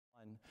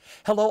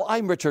Hello,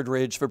 I'm Richard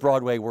Ridge for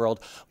Broadway World.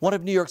 One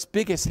of New York's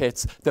biggest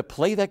hits, The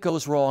Play That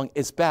Goes Wrong,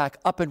 is back,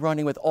 up and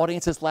running with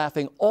audiences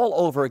laughing all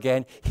over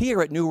again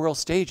here at New World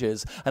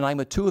Stages. And I'm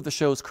with two of the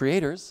show's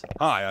creators.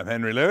 Hi, I'm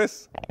Henry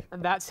Lewis.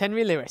 And that's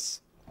Henry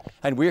Lewis.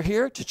 And we're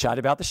here to chat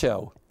about the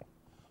show.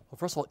 Well,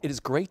 first of all, it is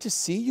great to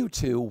see you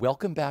two.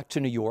 Welcome back to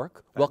New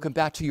York. Welcome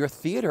back to your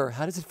theater.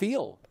 How does it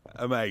feel?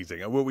 Amazing.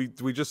 Well, we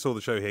just saw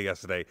the show here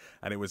yesterday,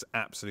 and it was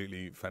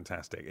absolutely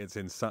fantastic. It's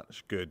in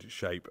such good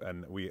shape,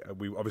 and we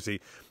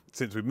obviously,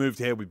 since we've moved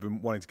here, we've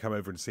been wanting to come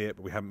over and see it,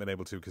 but we haven't been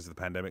able to because of the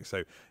pandemic.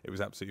 So it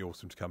was absolutely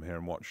awesome to come here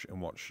and watch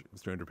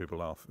 300 people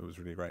laugh. It was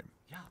really great.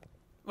 Yeah.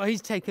 Well,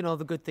 he's taken all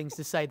the good things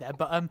to say there,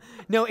 but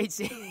no, it's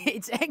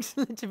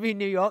excellent to be in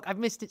New York. I've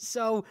missed it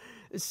so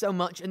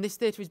much, and this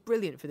theatre is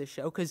brilliant for this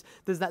show because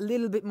there's that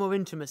little bit more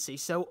intimacy.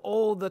 So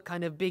all the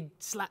kind of big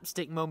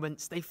slapstick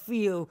moments, they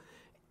feel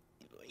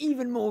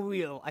even more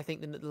real, I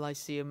think, than at the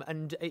Lyceum,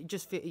 and it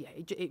just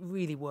it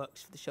really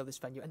works for the show, this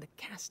venue, and the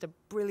cast are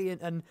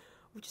brilliant, and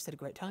we've just had a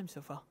great time so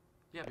far.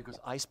 Yeah, because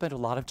I spent a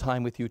lot of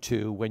time with you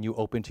two when you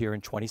opened here in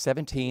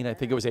 2017. I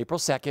think it was April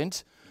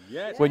 2nd.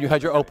 Yes. When you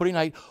had your opening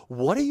night.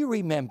 What do you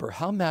remember?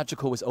 How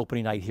magical was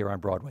opening night here on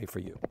Broadway for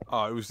you?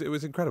 Oh, it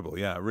was incredible.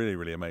 Yeah, really,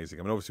 really amazing.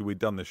 I mean, obviously we'd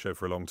done this show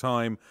for a long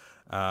time,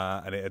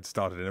 and it had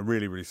started in a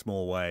really, really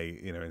small way,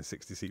 you know, in a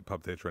 60-seat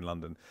pub theatre in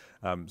London.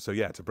 So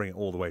yeah, to bring it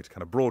all the way to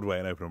kind of Broadway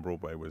and open on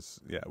Broadway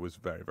was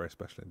very, very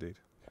special indeed.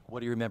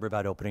 What do you remember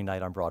about opening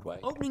night on Broadway?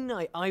 Opening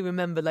night, I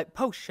remember, like,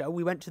 post-show,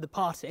 we went to the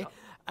party,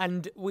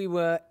 and we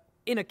were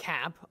in a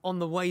cab on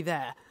the way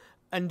there,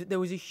 and there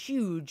was a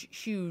huge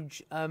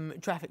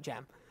traffic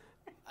jam.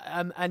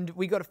 And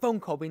we got a phone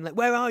call being like,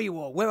 where are you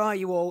all? Where are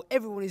you all?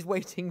 Everyone is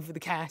waiting for the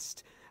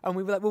cast. And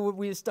we were like, well,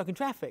 we were stuck in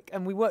traffic.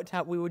 And we worked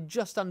out we were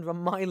just under a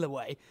mile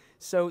away.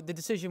 So the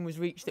decision was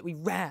reached that we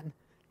ran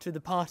to the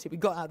party. We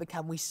got out of the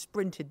cab and we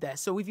sprinted there.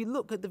 So if you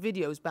look at the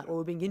videos back where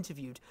we're being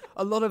interviewed,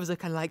 a lot of us are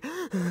kind of like,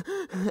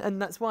 and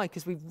that's why,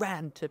 because we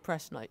ran to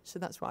press night. So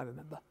that's what I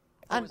remember.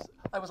 I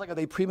was like, are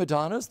they prima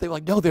donnas? They were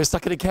like, no, they're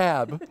stuck in a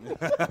cab.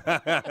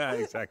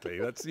 Exactly.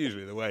 That's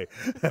usually the way.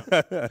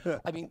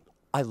 I mean,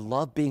 I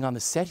love being on the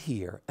set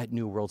here at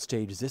New World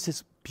Stages. This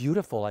is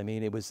beautiful. I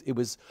mean, it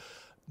was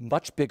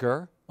much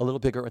bigger, a little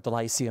bigger at the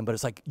Lyceum, but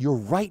it's like, you're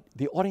right.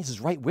 The audience is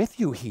right with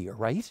you here,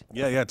 right?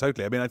 Yeah,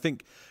 totally. I mean, I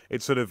think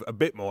it's sort of a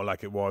bit more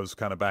like it was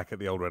kind of back at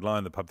the Old Red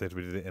Lion, the pub theatre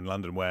we did it in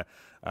London, where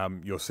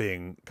you're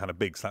seeing kind of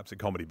big slapstick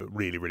comedy, but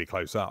really, really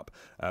close up,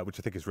 which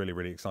I think is really,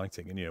 really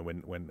exciting. And, you know,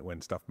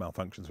 when stuff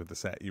malfunctions with the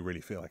set, you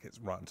really feel like it's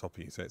right on top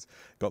of you. So it's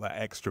got that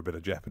extra bit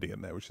of jeopardy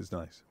in there, which is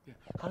nice. Yeah.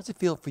 How does it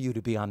feel for you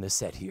to be on this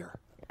set here?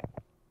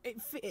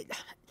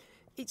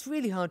 It's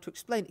really hard to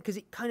explain because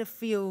it kind of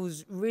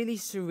feels really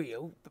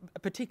surreal,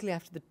 particularly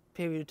after the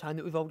period of time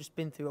that we've all just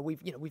been through. Where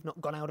we've not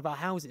gone out of our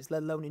houses,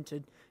 let alone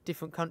into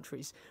different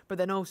countries. But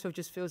then also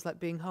just feels like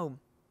being home.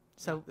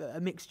 So a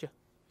mixture.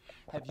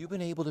 Have you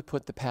been able to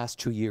put the past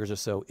 2 years or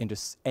so into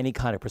any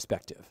kind of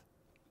perspective?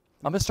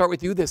 I'm going to start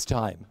with you this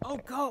time. Oh,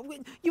 God.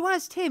 You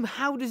asked him,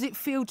 how does it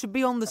feel to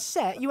be on the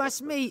set? You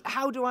asked me,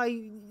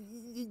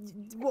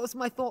 what's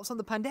my thoughts on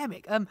the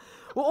pandemic?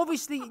 Well,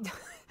 obviously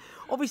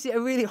a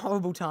really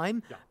horrible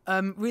time,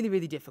 really,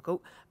 really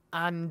difficult.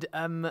 And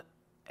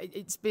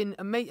it's been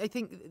amazing. I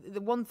think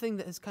the one thing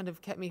that has kind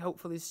of kept me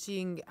hopeful is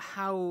seeing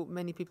how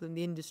many people in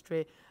the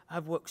industry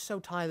have worked so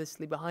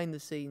tirelessly behind the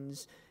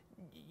scenes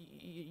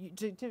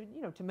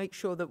to make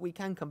sure that we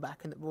can come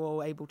back and that we're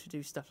all able to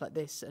do stuff like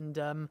this. And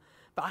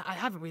but I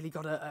haven't really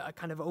got a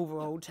kind of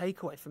overall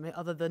takeaway from it,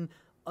 other than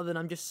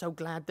I'm just so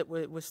glad that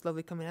we're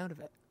slowly coming out of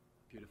it.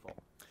 Beautiful.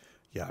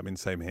 Yeah, I mean,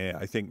 same here.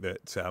 I think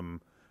that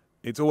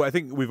it's all. I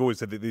think we've always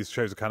said that these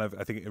shows are kind of.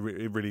 I think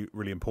really,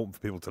 really important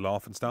for people to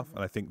laugh and stuff.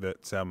 And I think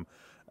that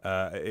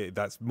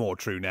that's more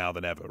true now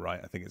than ever,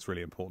 right? I think it's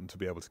really important to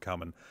be able to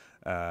come and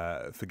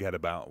forget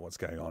about what's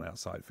going on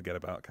outside, forget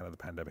about kind of the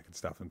pandemic and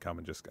stuff, and come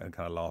and just kind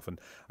of laugh. And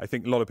I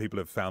think a lot of people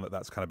have found that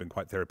that's kind of been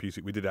quite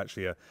therapeutic. We did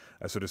actually a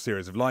sort of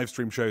series of live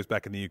stream shows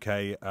back in the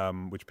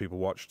UK, which people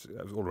watched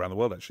all around the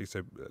world, actually.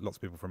 So lots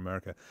of people from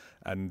America,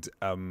 and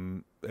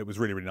it was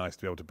really, really nice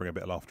to be able to bring a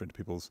bit of laughter into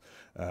people's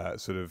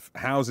sort of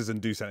houses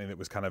and do something that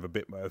was kind of a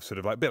bit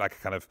like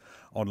a kind of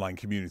online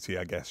community,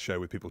 I guess, show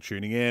with people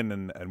tuning in,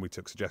 and we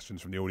took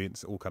suggestions from the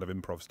audience, all kind of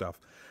improv stuff.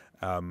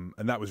 And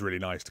that was really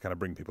nice to kind of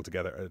bring people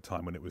together at a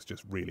time when it was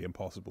just really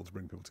impossible to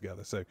bring people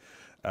together. So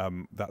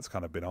that's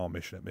kind of been our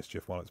mission at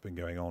Mischief while it's been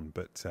going on.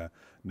 But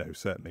no,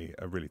 certainly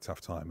a really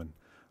tough time, and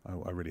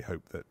I really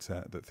hope that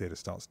that theatre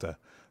starts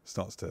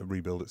to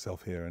rebuild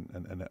itself here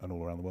and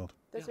all around the world.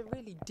 There's a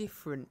really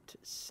different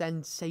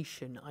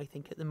sensation, I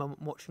think, at the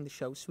moment watching the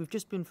show. So we've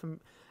just been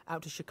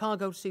out to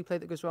Chicago to see Play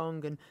That Goes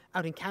Wrong, and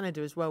out in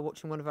Canada as well,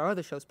 watching one of our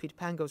other shows, Peter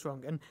Pan Goes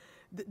Wrong. And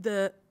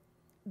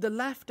the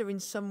laughter in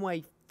some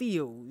way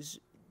feels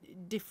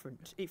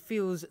different. It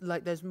feels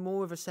like there's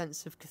more of a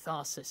sense of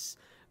catharsis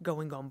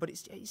going on, but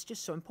it's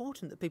just so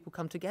important that people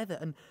come together.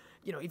 And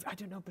I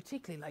don't know,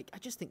 particularly, like, I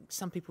just think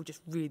some people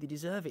just really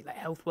deserve it, like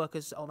health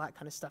workers, all that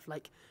kind of stuff.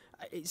 Like,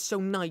 it's so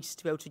nice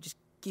to be able to just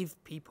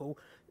give people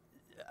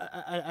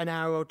an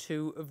hour or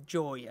two of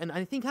joy. And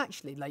I think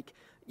actually, like,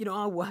 you know,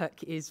 our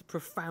work is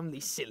profoundly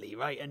silly,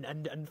 right?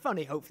 And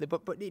funny, hopefully,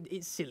 but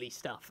it's silly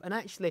stuff. And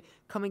actually,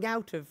 coming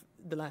out of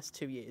the last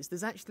 2 years,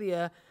 there's actually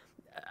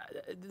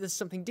there's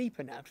something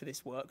deeper now to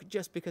this work,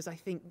 just because I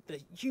think the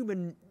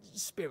human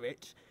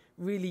spirit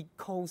really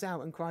calls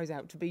out and cries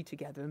out to be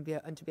together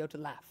and to be able to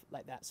laugh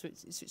like that. So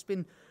it's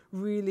been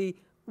really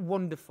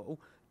wonderful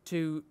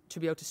to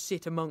be able to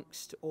sit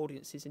amongst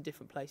audiences in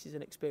different places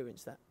and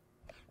experience that.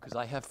 Because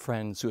I have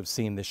friends who have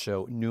seen this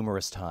show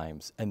numerous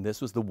times, and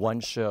this was the one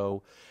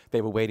show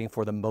they were waiting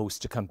for the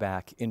most to come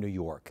back in New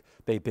York.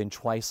 They've been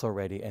twice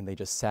already, and they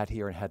just sat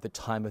here and had the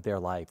time of their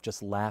life,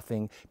 just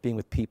laughing, being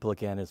with people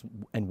again,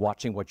 and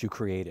watching what you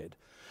created.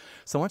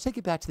 So I want to take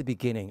you back to the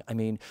beginning. I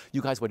mean,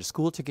 you guys went to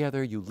school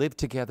together, you lived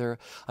together.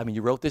 I mean,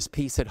 you wrote this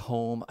piece at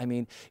home. I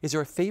mean, is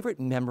there a favorite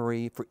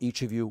memory for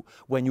each of you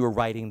when you were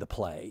writing the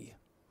play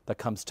that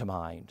comes to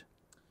mind?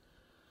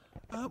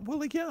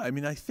 Well, yeah, I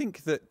mean, I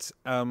think that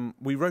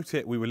we wrote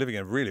it, we were living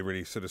in a really,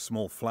 really sort of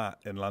small flat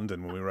in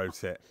London when we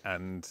wrote it.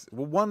 And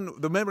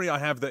the memory I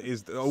have that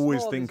I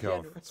always think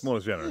of, small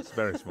is generous,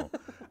 very small.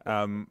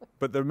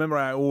 But the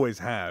memory I always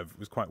have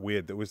was quite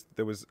weird. There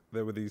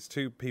were these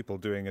two people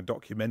doing a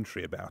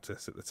documentary about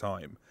us at the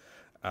time.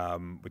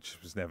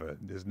 Which was never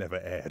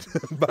aired,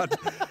 but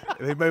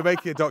they were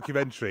making a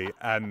documentary,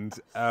 and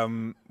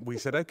we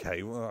said,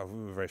 okay, well,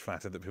 we were very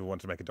flattered that people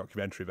wanted to make a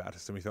documentary about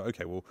us, and we thought,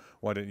 okay, well,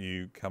 why don't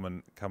you come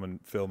and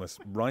film us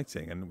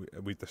writing? And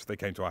they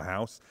came to our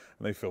house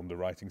and they filmed a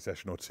writing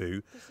session or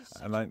two. This is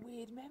such a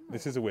weird memory.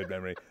 This is a weird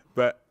memory,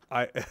 but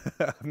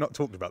I've not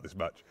talked about this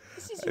much.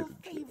 This is your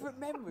favourite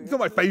memory. It's not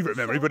my favourite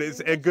memory, but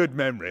it's a good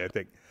memory, I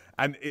think.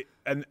 And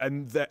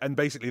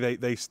basically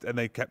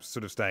they kept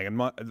sort of staying.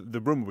 And the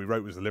room we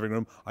wrote was the living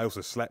room. I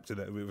also slept in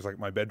it. It was like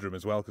my bedroom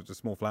as well because it's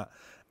a small flat.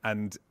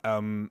 And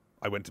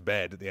I went to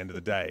bed at the end of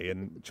the day,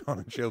 and John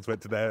and Shields went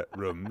to their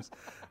rooms,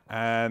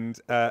 and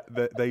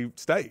they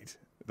stayed.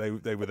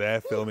 They were there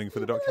filming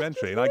for the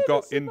documentary, and I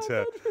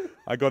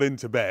got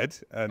into bed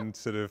and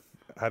sort of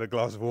had a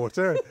glass of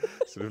water and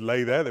sort of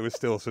lay there. They were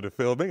still sort of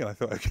filming, and I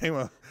thought, okay,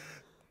 well,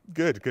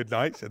 good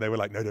night. And they were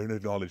like, no, don't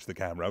acknowledge the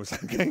camera. I was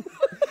like,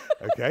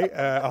 okay,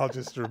 I'll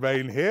just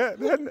remain here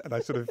then. And I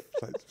sort of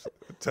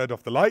turned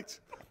off the light.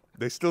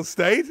 They still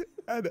stayed,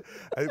 and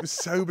it was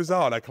so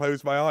bizarre. And I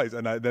closed my eyes,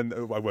 and then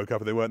I woke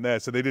up and they weren't there.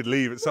 So they did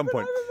leave at some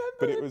point.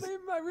 But it was in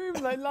my room,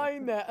 like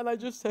lying there, and I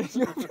just said,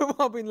 after a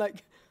while, being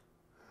like,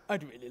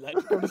 I'd really like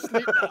to go to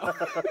sleep now.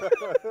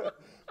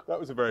 That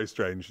was a very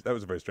strange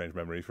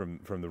memory from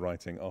the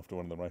writing after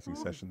one of the writing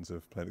sessions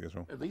of Play That Goes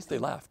Wrong. At least they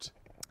left.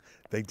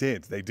 They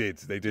did.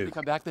 Did they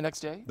come back the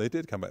next day? They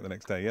did come back the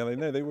next day.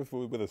 Yeah, they were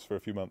with us for a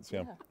few months.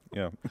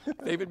 Yeah.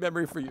 Favorite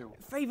memory for you?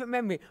 Favourite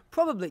memory?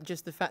 Probably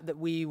just the fact that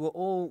we were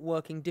all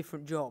working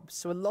different jobs.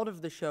 So a lot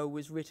of the show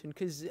was written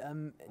because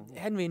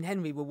Henry and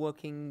Henry were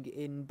working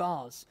in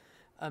bars.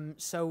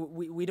 So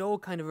we'd all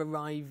kind of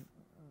arrive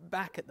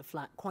back at the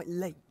flat quite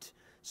late.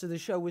 So the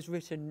show was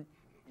written,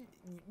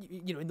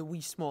 you know, in the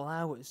wee small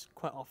hours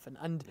quite often.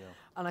 And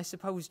I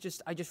suppose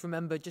I just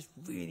remember just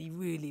really,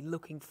 really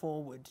looking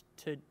forward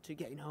to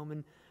getting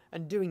home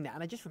and doing that.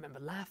 And I just remember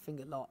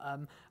laughing a lot.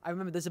 I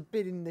remember there's a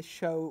bit in the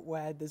show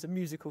where there's a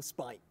musical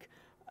spike.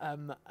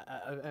 And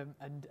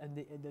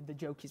the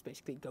joke is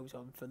basically it goes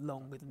on for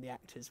longer than the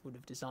actors would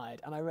have desired.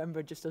 And I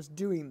remember just us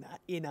doing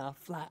that in our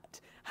flat,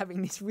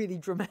 having this really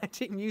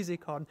dramatic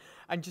music on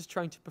and just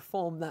trying to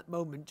perform that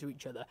moment to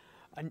each other.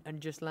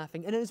 And just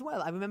laughing. And as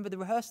well, I remember the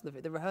rehearsal of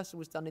it. The rehearsal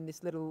was done in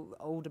this little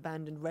old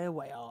abandoned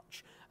railway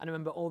arch. And I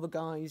remember all the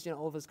guys, you know,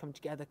 all of us coming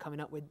together,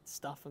 coming up with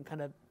stuff and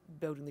kind of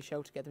building the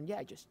show together. And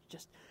yeah, just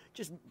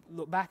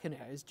look back on it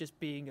as just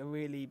being a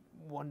really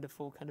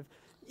wonderful kind of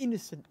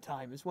innocent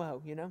time as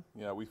well, you know?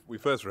 Yeah, we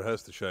first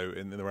rehearsed the show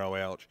in the railway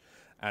arch,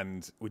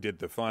 and we did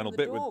the final the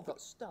bit. The door got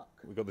stuck.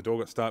 The door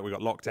got stuck. We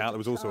got locked out. There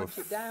was also a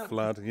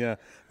flood. Yeah,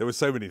 there were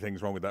so many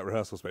things wrong with that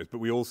rehearsal space. But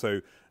we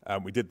also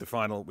we did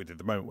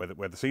the moment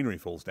where the scenery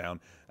falls down,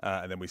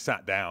 and then we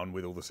sat down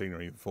with all the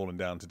scenery falling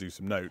down to do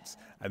some notes,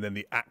 and then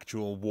the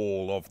actual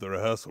wall of the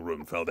rehearsal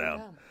room fell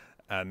down.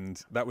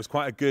 And that was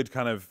quite a good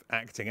kind of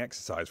acting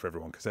exercise for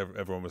everyone, because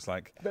everyone was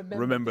like,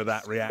 remember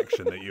that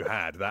reaction that you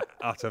had, that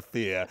utter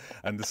fear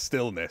and the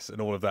stillness,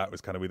 and all of that was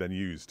kind of we then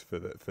used for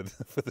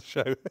the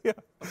show. Yeah.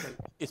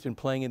 It's been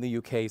playing in the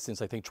UK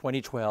since I think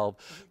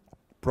 2012.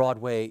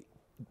 Broadway,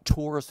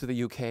 tours to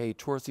the UK,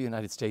 tours to the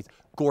United States.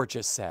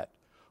 Gorgeous set.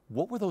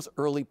 What were those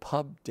early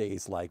pub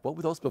days like? What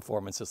were those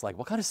performances like?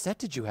 What kind of set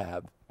did you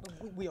have?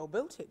 We all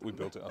built it. We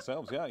built it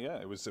ourselves. Yeah.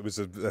 It was a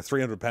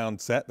 £300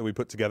 set that we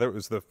put together. It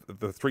was the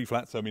three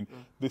flats. I mean,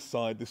 this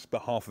side, this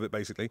half of it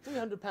basically.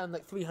 £300,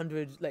 like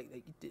 300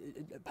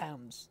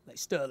 pounds, like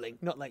sterling,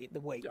 not like the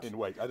weight. In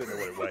weight, I don't know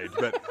what it weighed,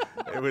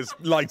 but it was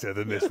lighter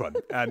than this one.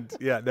 And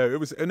yeah, it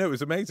was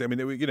amazing. I mean,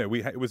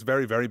 it was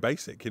very, very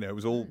basic. You know, it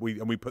was all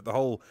we put the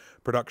whole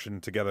production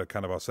together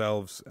kind of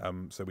ourselves.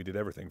 So we did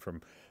everything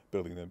from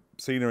building the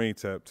scenery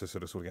to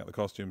sort of sorting out the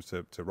costumes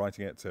to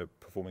writing it to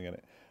performing in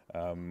it.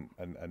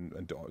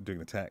 doing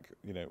the tech,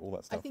 all that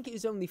I stuff. think it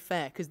is only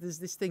fair because there's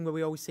this thing where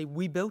we always say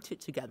we built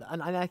it together,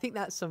 and I think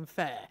that's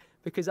unfair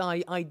because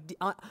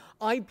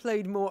I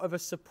played more of a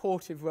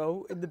supportive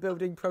role in the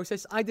building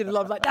process. I did a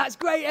lot of like, that's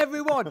great,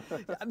 everyone.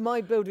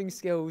 My building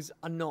skills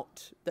are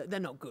they're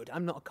not good.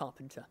 I'm not a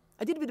carpenter.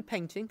 I did a bit of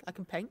painting. I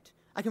can paint.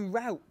 I can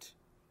route.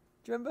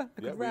 Do you remember?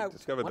 I can we route.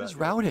 discovered What that. is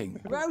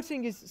routing?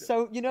 Routing is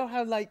so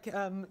how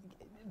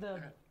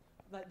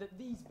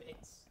these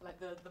bits, like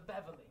the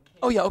beveling.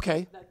 Here, Oh, yeah,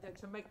 okay.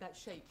 To make that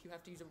shape, you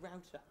have to use a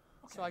router.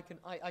 So I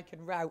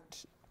can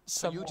route.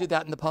 You did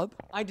that in the pub?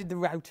 I did the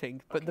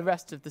routing, but the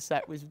rest of the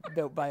set was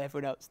built by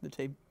everyone else in the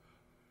team.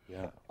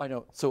 Yeah. I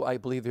know. So I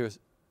believe there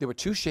were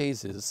two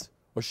chaises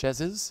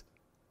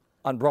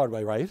on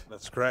Broadway, right?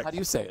 That's correct. How do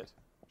you say it?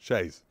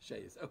 Shays.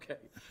 Chaise, okay.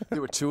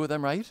 There were two of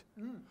them, right?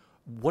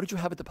 What did you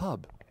have at the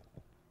pub?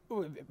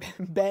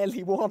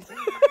 Barely one.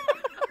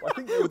 I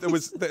think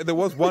there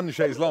was one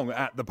chaise long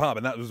at the pub,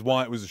 and that was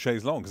why it was a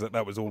chaise long, because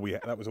that was all we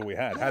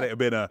had. Had it have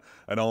been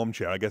an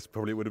armchair, I guess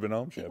probably it would have been an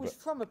armchair. It was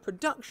from a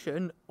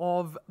production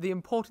of The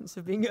Importance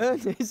of Being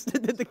Earnest.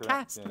 The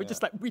cast were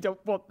just like, we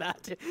don't want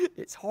that.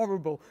 It's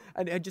horrible.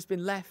 And it had just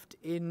been left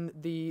in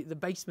the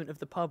basement of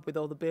the pub with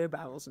all the beer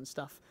barrels and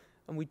stuff.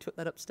 And we took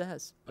that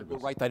upstairs. We'll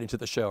write that into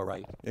the show,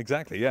 right?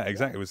 Exactly, yeah,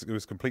 exactly. It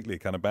was completely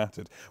kind of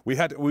battered. We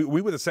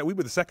were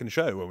the second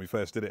show when we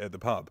first did it at the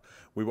pub.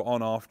 We were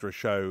on after a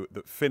show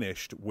that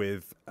finished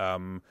with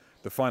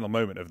the final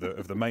moment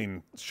of the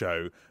main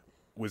show.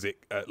 Was it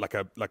like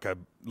a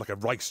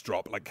rice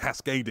drop, like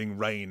cascading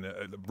rain,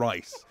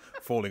 rice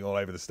falling all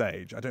over the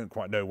stage? I don't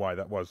quite know why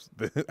that was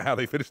how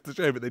they finished the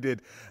show, but they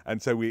did.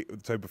 And so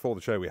before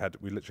the show we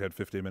literally had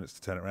 15 minutes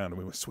to turn it around, and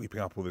we were sweeping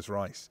up all this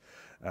rice,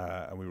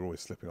 and we were always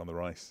slipping on the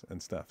rice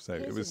and stuff. So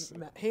it was.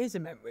 Here's a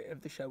memory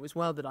of the show as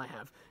well that I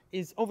have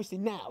is obviously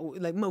now,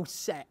 like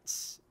most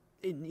sets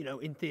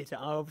in theatre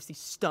are obviously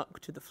stuck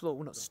to the floor.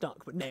 Well, not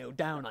stuck, but nailed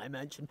down, I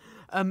imagine.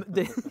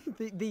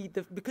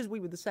 Because we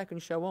were the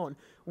second show on,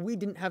 we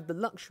didn't have the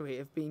luxury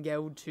of being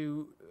able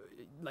to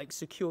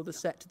secure the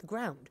set to the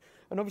ground.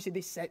 And obviously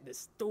this set,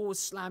 there's doors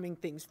slamming,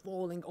 things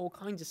falling, all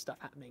kinds of stuff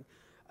happening.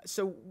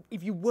 So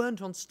if you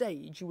weren't on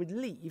stage, you would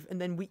leave,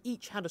 and then we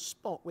each had a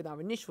spot with our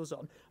initials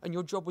on, and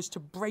your job was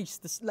to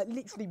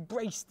literally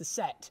brace the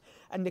set.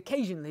 And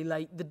occasionally,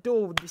 the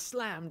door would be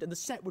slammed, and the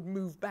set would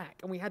move back,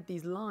 and we had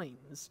these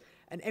lines,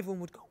 and everyone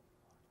would go, 1,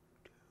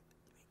 2, 3,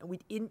 and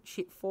we'd inch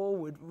it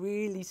forward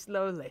really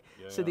slowly,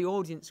 so the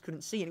audience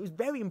couldn't see. And it was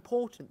very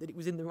important that it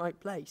was in the right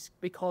place,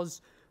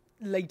 because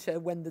later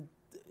when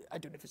I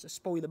don't know if it's a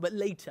spoiler, but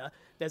later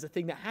there's a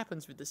thing that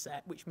happens with the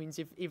set, which means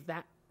if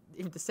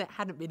the set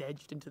hadn't been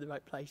edged into the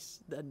right place,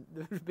 then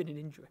there would have been an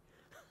injury.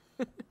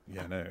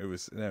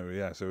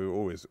 So we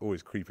were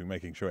always creeping,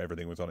 making sure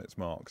everything was on its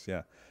marks.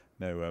 Yeah,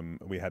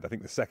 we had. I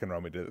think the second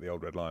run we did at the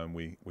Old Red Lion,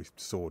 we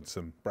sawed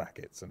some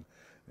brackets and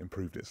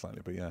improved it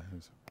slightly. But yeah,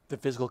 The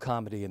physical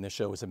comedy in the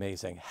show was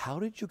amazing. How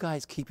did you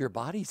guys keep your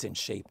bodies in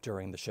shape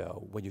during the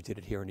show when you did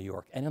it here in New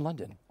York and in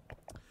London?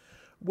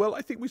 Well,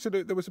 I think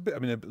there was a bit. I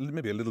mean,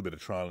 maybe a little bit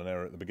of trial and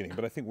error at the beginning,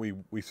 but I think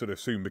we sort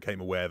of soon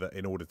became aware that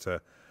in order to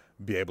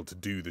be able to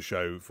do the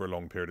show for a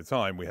long period of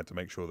time, we had to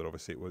make sure that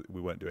obviously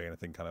we weren't doing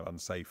anything kind of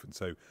unsafe, and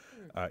so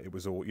it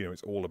was all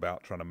it's all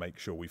about trying to make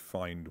sure we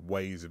find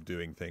ways of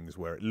doing things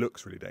where it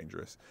looks really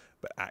dangerous,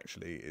 but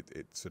actually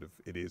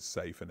it is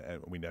safe, and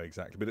we know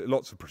exactly. But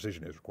lots of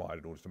precision is required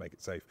in order to make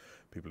it safe.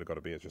 People have got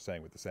to be, as you're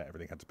saying, with the set,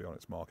 everything had to be on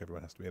its mark.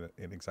 Everyone has to be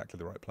in exactly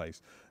the right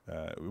place.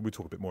 We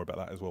talk a bit more about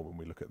that as well when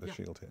we look at the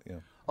Shield here.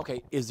 Yeah.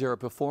 Okay, is there a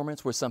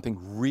performance where something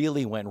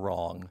really went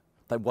wrong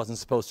that wasn't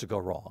supposed to go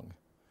wrong?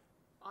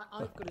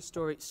 I've got a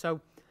story.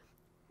 So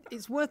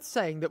it's worth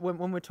saying that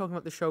when we're talking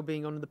about the show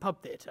being on in the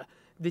pub theatre,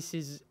 this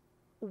is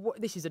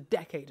a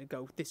decade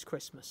ago this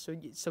Christmas.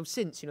 So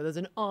since there's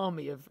an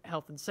army of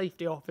health and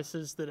safety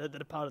officers that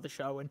are part of the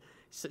show, and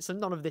so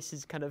none of this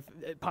is kind of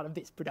part of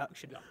this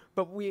production.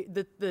 But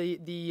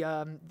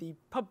the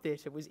pub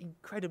theatre was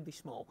incredibly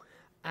small,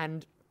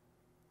 and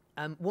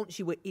once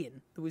you were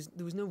in, there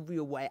was no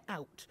real way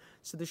out.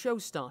 So the show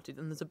started,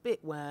 and there's a bit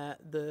where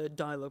the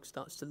dialogue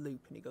starts to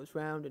loop, and it goes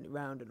round and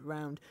round and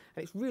round.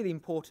 And it's really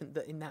important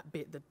that in that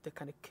bit, the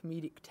kind of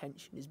comedic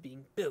tension is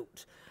being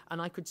built. And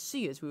I could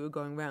see as we were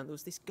going round, there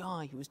was this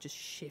guy who was just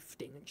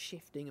shifting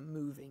and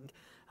moving.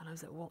 And I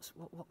was like,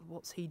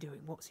 what's he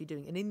doing? What's he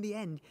doing? And in the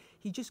end,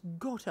 he just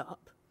got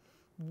up,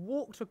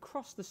 walked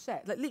across the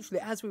set,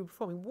 literally as we were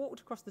performing,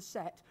 walked across the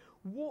set,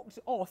 walked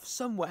off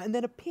somewhere, and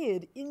then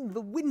appeared in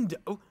the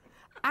window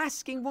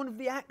asking one of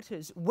the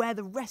actors where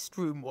the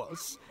restroom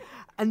was,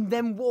 and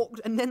then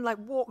walked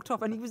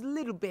off, and he was a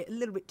little bit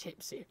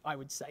tipsy, I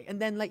would say. And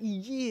then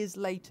years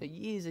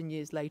and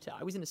years later,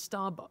 I was in a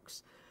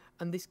Starbucks,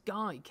 and this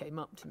guy came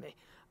up to me,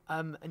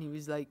 and he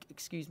was like,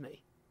 "Excuse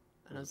me,"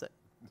 and I was like,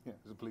 Yeah, it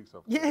was a police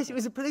officer. "Yes, it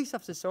was a police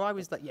officer." So I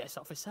was like, "Yes,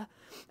 officer,"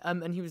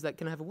 and he was like,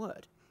 "Can I have a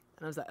word?"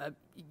 And I was like,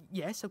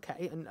 yes,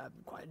 okay. And I'm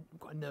quite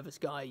a nervous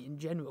guy in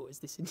general, as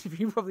this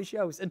interview probably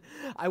shows. And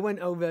I went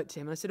over to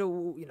him and I said,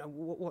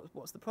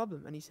 what's the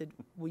problem? And he said,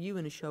 were you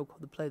in a show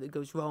called The Play That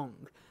Goes Wrong?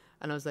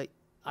 And I was like,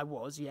 I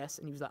was, yes.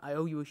 And he was like, I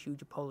owe you a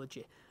huge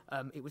apology.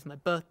 It was my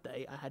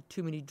birthday. I had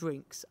too many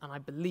drinks, and I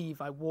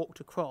believe I walked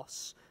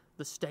across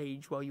the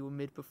stage while you were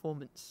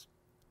mid-performance.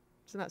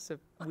 So that's a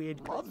weird.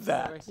 Love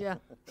that. Yeah.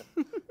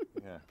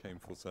 Yeah, came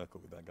full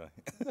circle with that guy.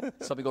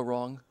 Something go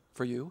wrong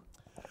for you?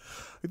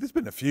 There's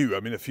been a few.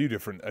 I mean, a few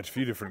different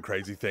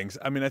crazy things.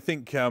 I mean, I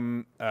think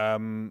there's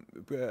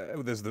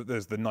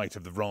the night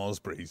of the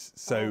raspberries.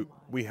 So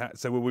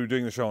when we were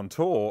doing the show on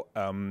tour,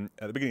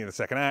 at the beginning of the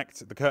second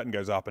act, the curtain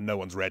goes up and no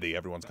one's ready.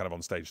 Everyone's kind of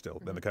on stage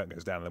still. Then the curtain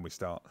goes down and then we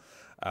start.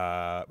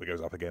 It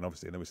goes up again,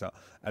 obviously, and then we start.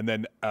 And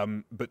then,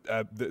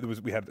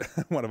 we had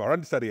one of our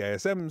understudy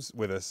ASMs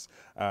with us,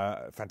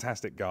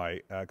 fantastic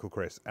guy called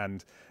Chris,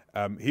 and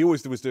he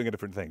always was doing a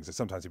different thing. So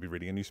sometimes he'd be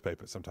reading a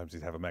newspaper, sometimes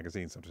he'd have a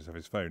magazine, sometimes he'd have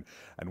his phone.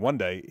 And one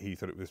day he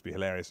thought it would be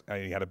hilarious,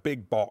 and he had a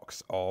big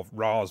box of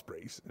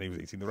raspberries, and he was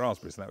eating the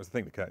raspberries, and that was the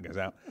thing. The curtain goes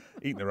out,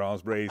 eating the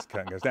raspberries,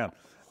 curtain goes down.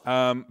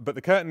 But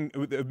the curtain,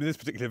 in this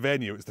particular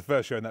venue, it was the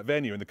first show in that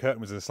venue, and the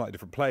curtain was in a slightly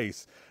different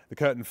place. The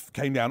curtain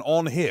came down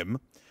on him.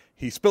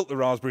 He spilt the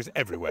raspberries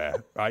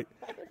everywhere, right?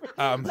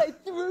 They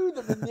threw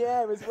them in the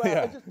air as well.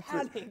 Yeah. I just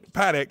panicked.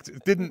 Panicked,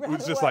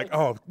 was just away. like,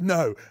 oh,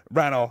 no,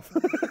 ran off.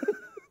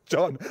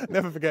 John,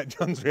 never forget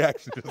John's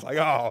reaction, just like,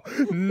 oh,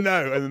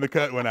 no. And then the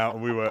curtain went out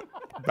and we were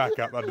back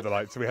up under the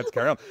lights, so we had to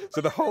carry on.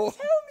 So the whole...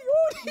 Tell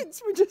the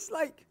audience were just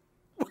like,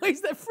 why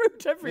is there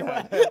fruit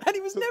everywhere? Yeah. And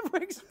it was never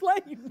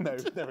explained. No,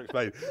 never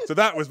explained. So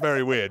that was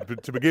very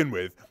weird to begin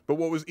with. But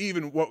what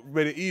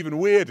made it even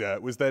weirder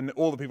was then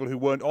all the people who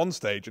weren't on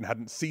stage and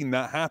hadn't seen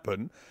that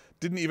happen,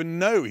 didn't even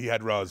know he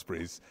had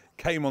raspberries,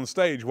 came on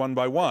stage one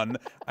by one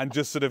and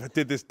just sort of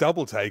did this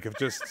double take of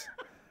just...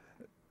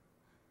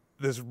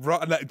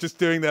 just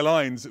doing their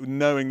lines,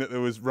 knowing that there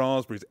was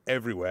raspberries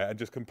everywhere, and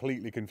just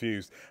completely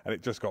confused, and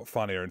it just got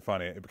funnier and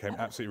funnier. It became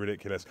absolutely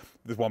ridiculous.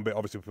 There's one bit,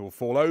 obviously, people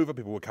fall over,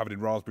 people were covered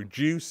in raspberry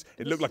juice.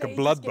 It looked like a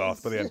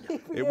bloodbath by the end.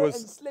 It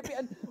was.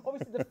 And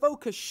obviously the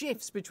focus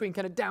shifts between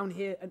kind of down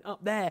here and up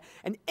there,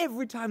 and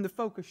every time the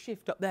focus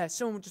shift up there,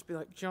 someone would just be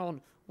like,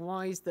 John,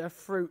 why is there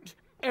fruit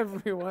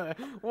everywhere?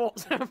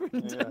 What's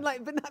happened? Yeah.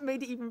 And but that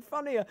made it even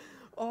funnier.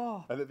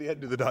 Oh. And at the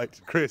end of the night,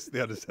 Chris,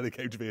 the understudy,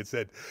 came to me and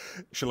said,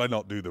 shall I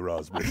not do the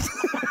raspberries?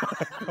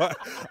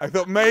 I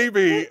thought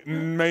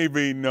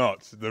maybe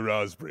not the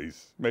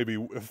raspberries. Maybe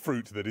a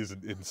fruit that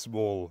isn't in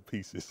small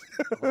pieces.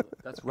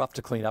 That's rough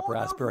to clean up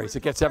raspberries.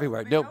 It gets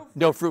everywhere.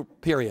 No fruit,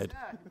 period.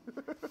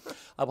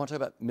 I want to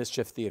talk about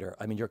Mischief Theater.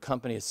 I mean, your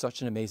company is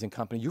such an amazing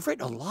company. You've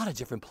written a lot of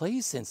different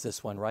plays since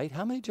this one, right?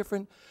 How many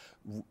different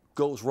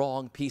goes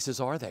wrong pieces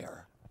are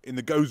there? In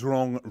the Goes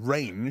Wrong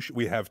range,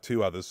 we have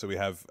two others. So we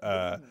have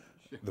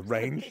the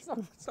range.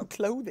 It's not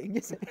clothing,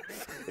 is it?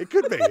 It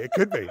could be. It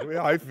could be.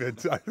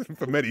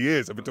 For many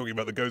years, I've been talking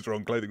about the Goes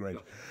Wrong clothing range.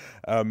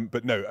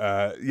 But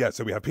no,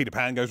 so we have Peter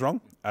Pan Goes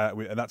Wrong,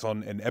 and that's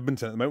on in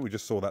Edmonton at the moment. We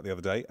just saw that the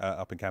other day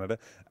up in Canada.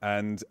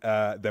 And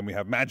then we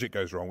have Magic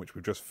Goes Wrong, which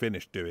we've just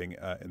finished doing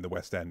in the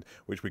West End,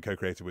 which we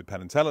co-created with Penn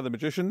and Teller, the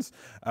magicians.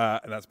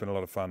 And that's been a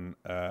lot of fun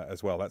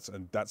as well.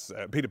 That's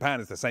Peter Pan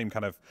is the same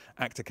kind of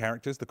actor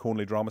characters, the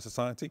Cornley Drama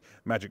Society.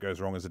 Magic Goes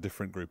Wrong is a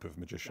different group of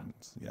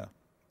magicians. Yeah.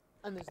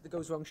 And there's the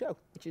Goes Wrong show,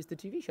 which is the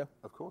TV show.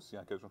 Of course,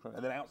 yeah, Goes Wrong.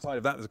 And then outside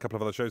of that, there's a couple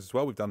of other shows as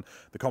well. We've done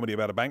the comedy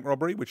about a bank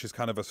robbery, which is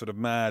kind of a sort of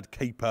mad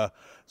caper,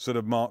 sort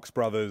of Marx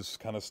Brothers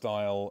kind of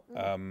style,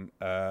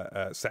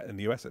 set in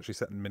the US, actually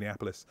set in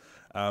Minneapolis.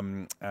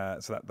 So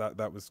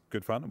that was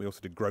good fun. And we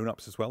also did Grown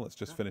Ups as well. It's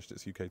just finished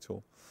its UK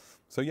tour.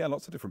 So yeah,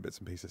 lots of different bits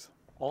and pieces.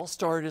 All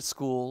started at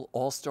school,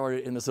 all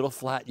started in this little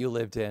flat you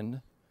lived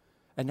in,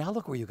 and now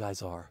look where you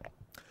guys are.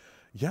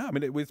 Yeah, I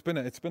mean it's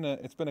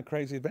been a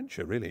crazy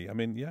adventure, really. I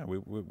mean, yeah, we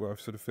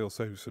sort of feel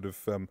so sort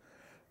of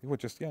we're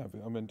just I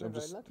mean I'm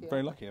just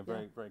very lucky. I'm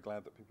very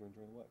glad that people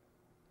enjoy the work.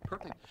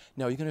 Perfect.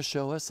 Now, are you going to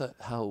show us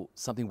how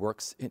something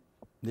works in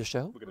this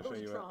show? We're going to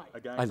show you a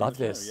gang. I love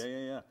this.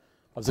 Yeah.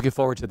 I was looking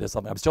forward to this.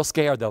 I'm still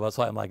scared though. That's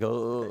why I'm like,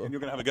 oh. And you're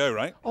going to have a go,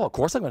 right? Oh, of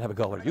course I'm going to have a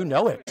go at it. You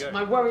know it.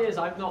 My worry is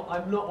I'm not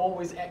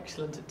always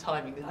excellent at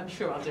timing. I'm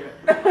sure I'll do it.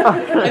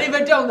 And if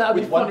I don't, that'll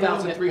be funny.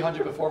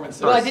 1,300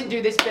 performances. Well, I didn't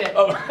do this bit.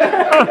 Oh.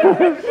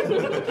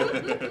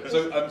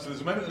 So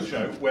there's a moment in the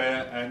show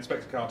where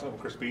Inspector Carter, or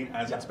Chris Bean,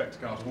 as Inspector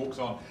Carter, walks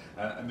on,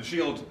 and the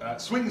shield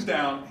swings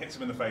down, hits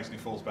him in the face, and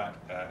he falls back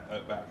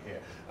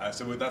here.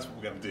 So that's what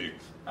we're going to do.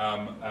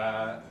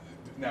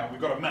 Now,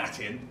 we've got a mat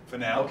in for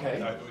now. Okay.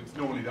 It's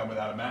normally done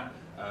without a mat,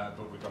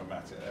 but we've got a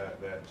mat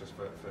there just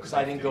for Because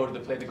I didn't go to the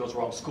Play That Goes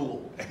Wrong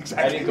school. Exactly.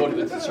 I didn't go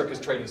to the circus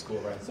training school,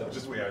 right? So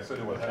so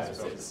do what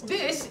happens.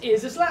 This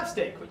is a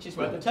slapstick, which is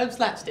where the term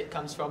slapstick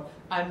comes from,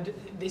 and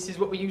this is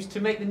what we use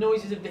to make the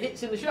noises of the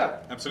hits in the show.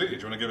 Absolutely.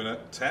 Do you want to give it a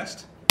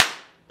test?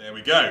 There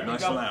we go.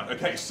 Nice and loud.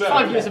 Okay, so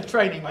 5 years of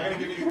training. I'm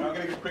going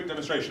to give a quick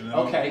demonstration, and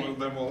Okay.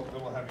 then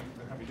we'll have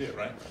you do it,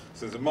 right?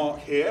 So there's a mark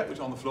here, which is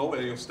on the floor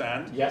where you'll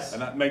stand. Yes.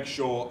 And that makes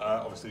sure,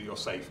 obviously, you're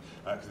safe,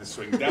 because this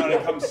swings down and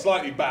it comes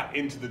slightly back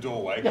into the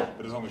doorway. Yeah.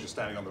 But as long as you're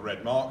standing on the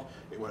red mark,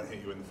 it won't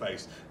hit you in the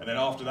face. And then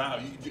after that,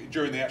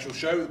 during the actual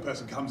show, the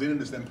person comes in and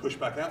is then pushed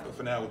back out. But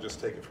for now, we'll just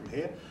take it from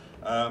here.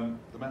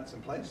 The mat's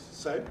in place.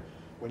 So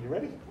when you're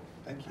ready,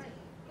 thank you.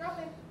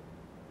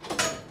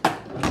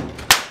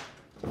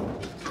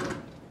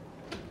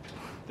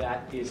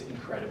 That is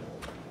incredible.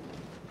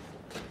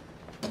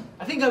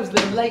 I think I was a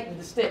little late with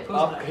the stick,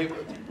 wasn't I? Hey,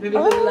 Maybe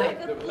a little late.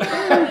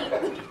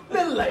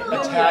 little late.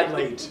 a tad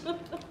late.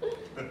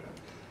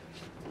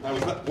 How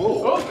was that?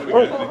 Whoa! There we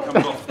go. It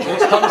comes off.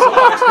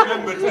 Just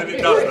remember that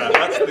it does that.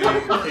 That's the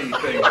key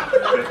thing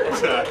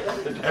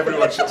that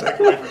everyone should take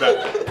away from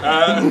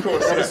that. Of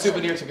course, A yes.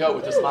 souvenir to go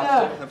with this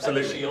last stick.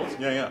 Absolutely. Shield.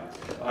 Yeah,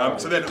 yeah.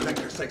 So then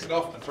Chris takes it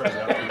off and throws it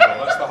out through the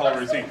wall. That's the whole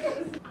routine.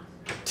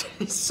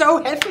 It's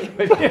so heavy.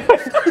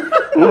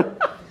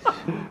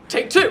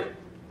 Take two.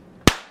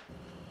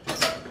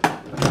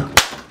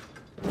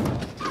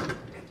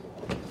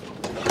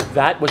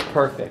 That was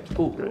perfect.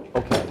 Ooh,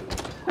 okay.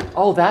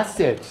 Oh, that's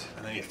it.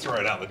 And then you throw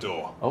it out the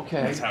door.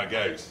 Okay. That's how it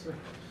goes.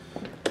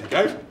 There you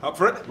go. Up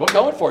for it. We're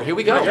going for it. Here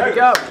we go. Here we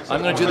go.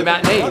 I'm going to do the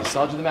matinees.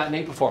 I'll do the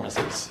matinee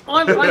performances.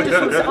 I've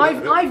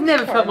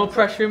never felt more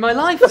pressure in my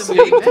life than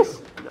doing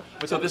this.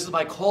 So this is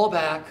my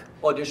callback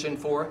audition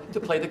for The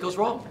Play That Goes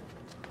Wrong.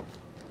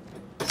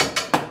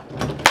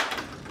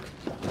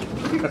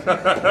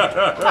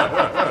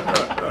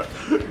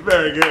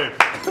 Very good.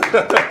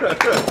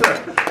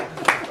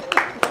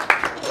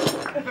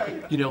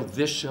 You know,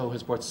 this show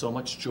has brought so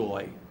much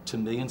joy to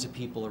millions of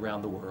people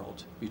around the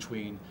world.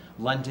 Between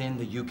London,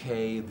 the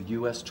UK, the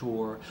US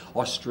tour,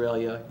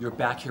 Australia, you're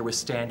back here, we're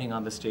standing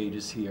on the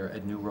stages here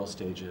at New World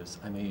Stages.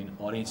 I mean,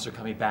 audiences are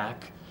coming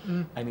back.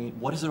 I mean,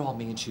 what does it all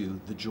mean to you,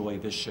 the joy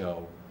this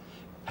show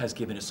has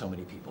given to so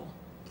many people?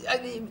 I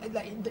mean,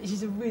 this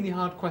is a really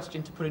hard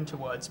question to put into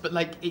words, but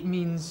like it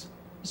means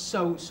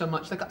so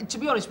much. Like to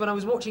be honest, when I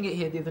was watching it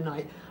here the other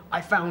night, I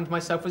found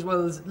myself, as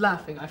well as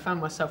laughing, I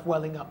found myf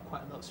welling up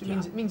quite a lot. So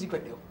it means a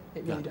great deal.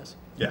 It really does.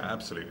 Yeah,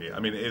 absolutely. I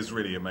mean, it is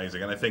really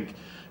amazing, and I think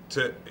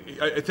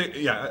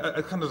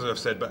I kind of as I've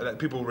said, but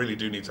people really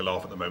do need to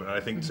laugh at the moment, and I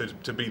think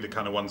to be the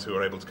kind of ones who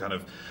are able to kind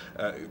of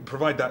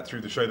provide that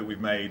through the show that we've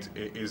made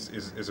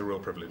is a real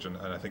privilege, and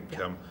I think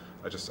I'm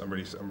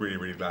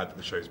really glad that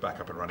the show's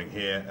back up and running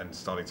here and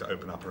starting to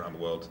open up around the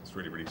world. It's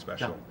really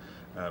special.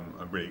 Yeah.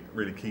 I'm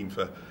really keen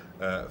for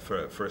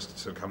us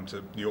to come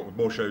to New York with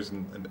more shows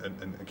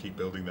and keep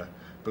building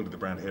the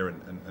brand here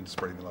and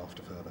spreading the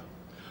laughter further.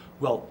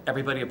 Well,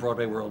 everybody at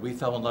Broadway World, we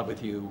fell in love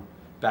with you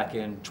back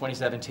in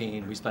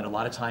 2017. We spent a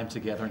lot of time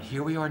together, and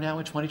here we are now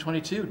in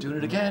 2022, doing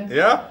it again.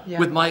 Yeah?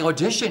 With my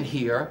audition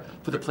here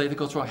for The Play That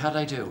Goes Wrong. How did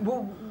I do?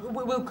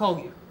 We'll call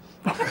you.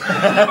 I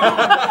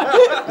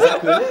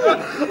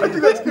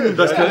think that's good.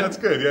 That's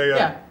good. Yeah.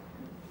 Yeah.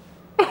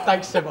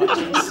 Thanks so much.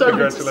 So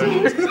good to see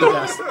you. The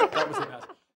best. That was the best.